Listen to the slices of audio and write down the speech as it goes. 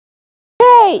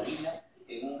hise.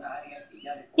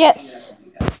 Yes.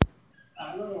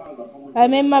 I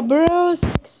made my bros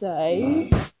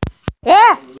exercise.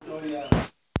 Ah!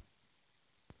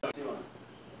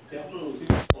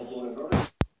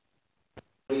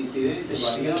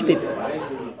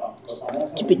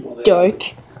 Keep it dark.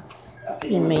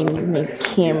 In my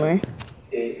camera.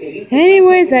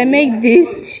 Anyways, I make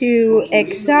this to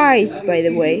exercise, by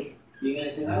the way.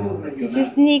 This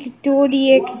is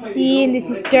Nick.exe and this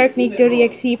is Dark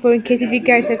Nick.exe, for in case if you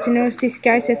guys have to know, this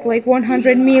guy has like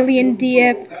 100 million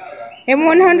DF and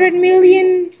 100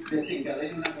 million.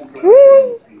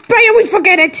 Woo! But I always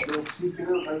forget it.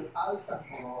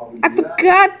 I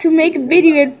forgot to make a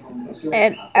video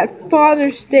at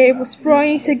Father's Day. I was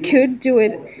promised I could do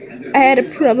it. I had a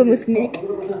problem with Nick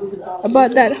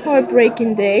about that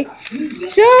heartbreaking day,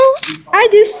 so I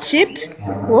just chipped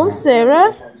with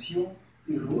Sarah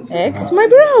X my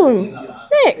bro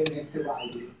Nick.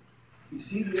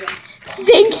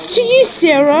 Thanks to you,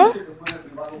 Sarah,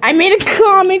 I made a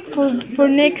comic for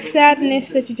Nick's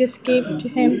sadness that you just gave to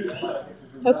him.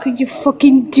 How could you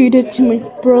fucking do that to my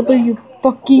brother, you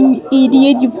fucking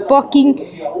idiot, you fucking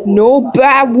no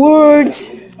bad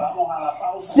words.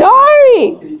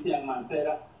 Sorry!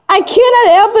 I cannot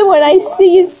help it when I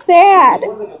see you sad.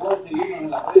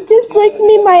 It just brings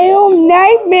me my own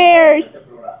nightmares.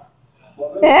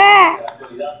 Ah!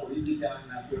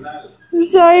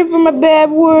 Sorry for my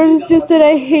bad words. It's just that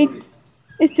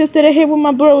I hate when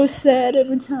my bro is sad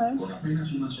every time.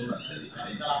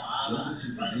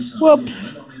 Well,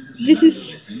 this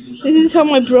is how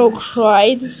my bro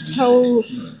cried. This is how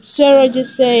Sarah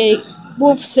just say,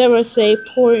 both Sarah say,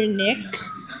 poor Nick.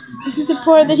 This is the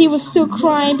part that he was still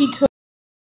crying because